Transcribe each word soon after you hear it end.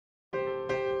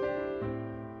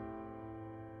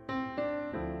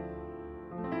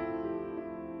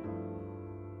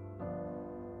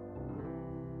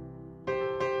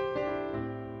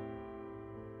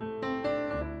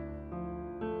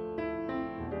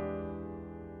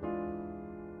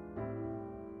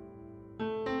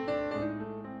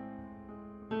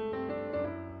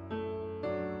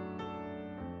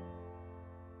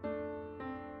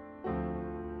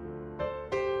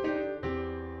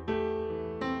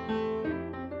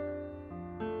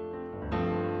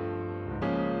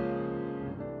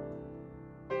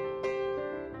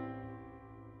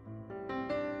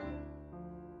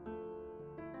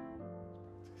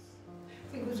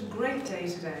great day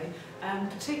today,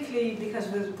 particularly because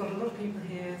we've got a lot of people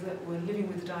here that were living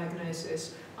with the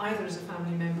diagnosis, either as a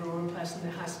family member or a person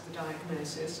that has the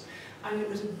diagnosis. And it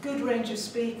was a good range of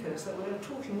speakers that were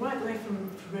talking right the way from the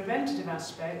preventative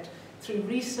aspect, through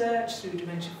research, through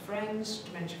dementia friends,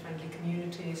 dementia-friendly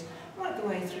communities, right the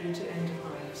way through to end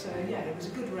of life. So yeah, it was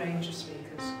a good range of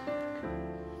speakers.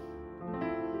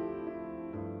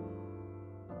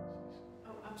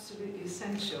 Oh, absolutely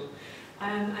essential.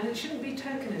 And it shouldn't be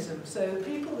tokenism. So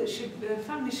people that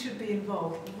families should be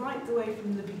involved right the way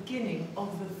from the beginning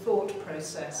of the thought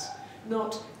process.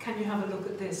 Not, can you have a look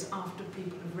at this after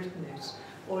people have written it,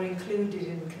 or included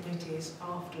in committees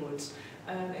afterwards.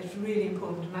 It's really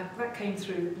important, and that came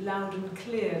through loud and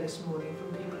clear this morning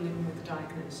from people living with the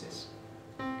diagnosis.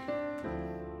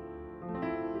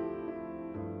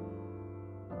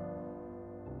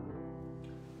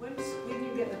 When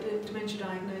you get the dementia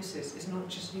diagnosis, it's not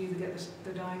just you that get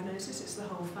the diagnosis, it's the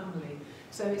whole family.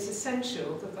 So it's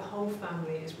essential that the whole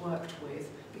family is worked with,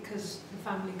 because the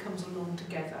family comes along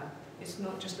together. It's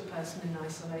not just a person in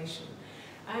isolation.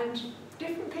 And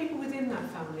different people within that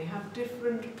family have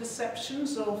different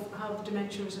perceptions of how the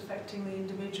dementia is affecting the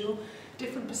individual,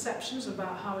 different perceptions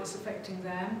about how it's affecting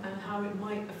them and how it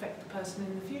might affect the person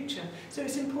in the future. So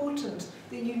it's important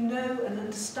that you know and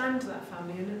understand that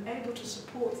family and are able to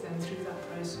support them through that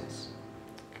process.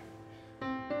 It's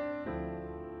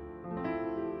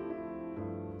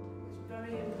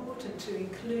very important to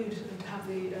include and to have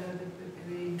the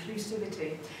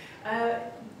inclusivity.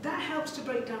 That helps to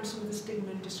break down some of the stigma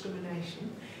and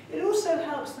discrimination. It also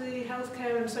helps the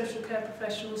healthcare and social care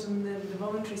professionals and the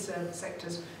voluntary service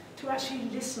sectors to actually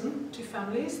listen to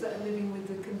families that are living with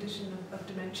the condition of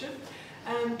dementia,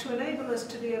 and to enable us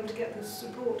to be able to get the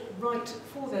support right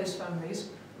for those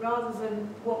families rather than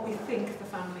what we think the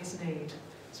families need.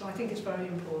 So I think it's very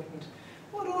important.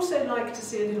 What I'd also like to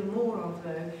see a little more of,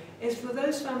 though, is for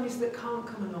those families that can't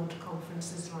come along to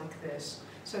conferences like this.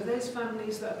 So those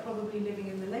families that are probably living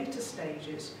in the later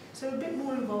stages, so a bit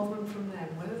more involvement from them,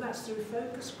 whether that's through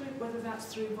focus group, whether that's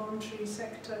through voluntary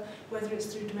sector, whether it's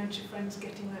through dementia friends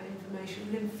getting that information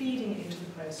and then feeding it into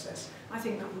the process. I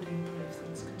think that would improve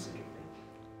things considerably.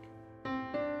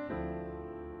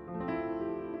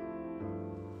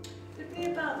 It'd be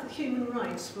about the human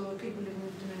rights for people living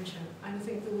with dementia. And I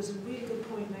think there was a really good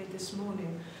point made this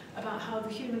morning about how the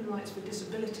human rights for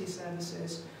disability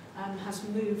services has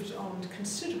moved on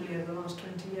considerably over the last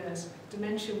 20 years.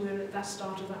 Dementia, we're at that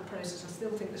start of that process. I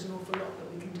still think there's an awful lot that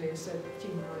we can do, so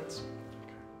human rights.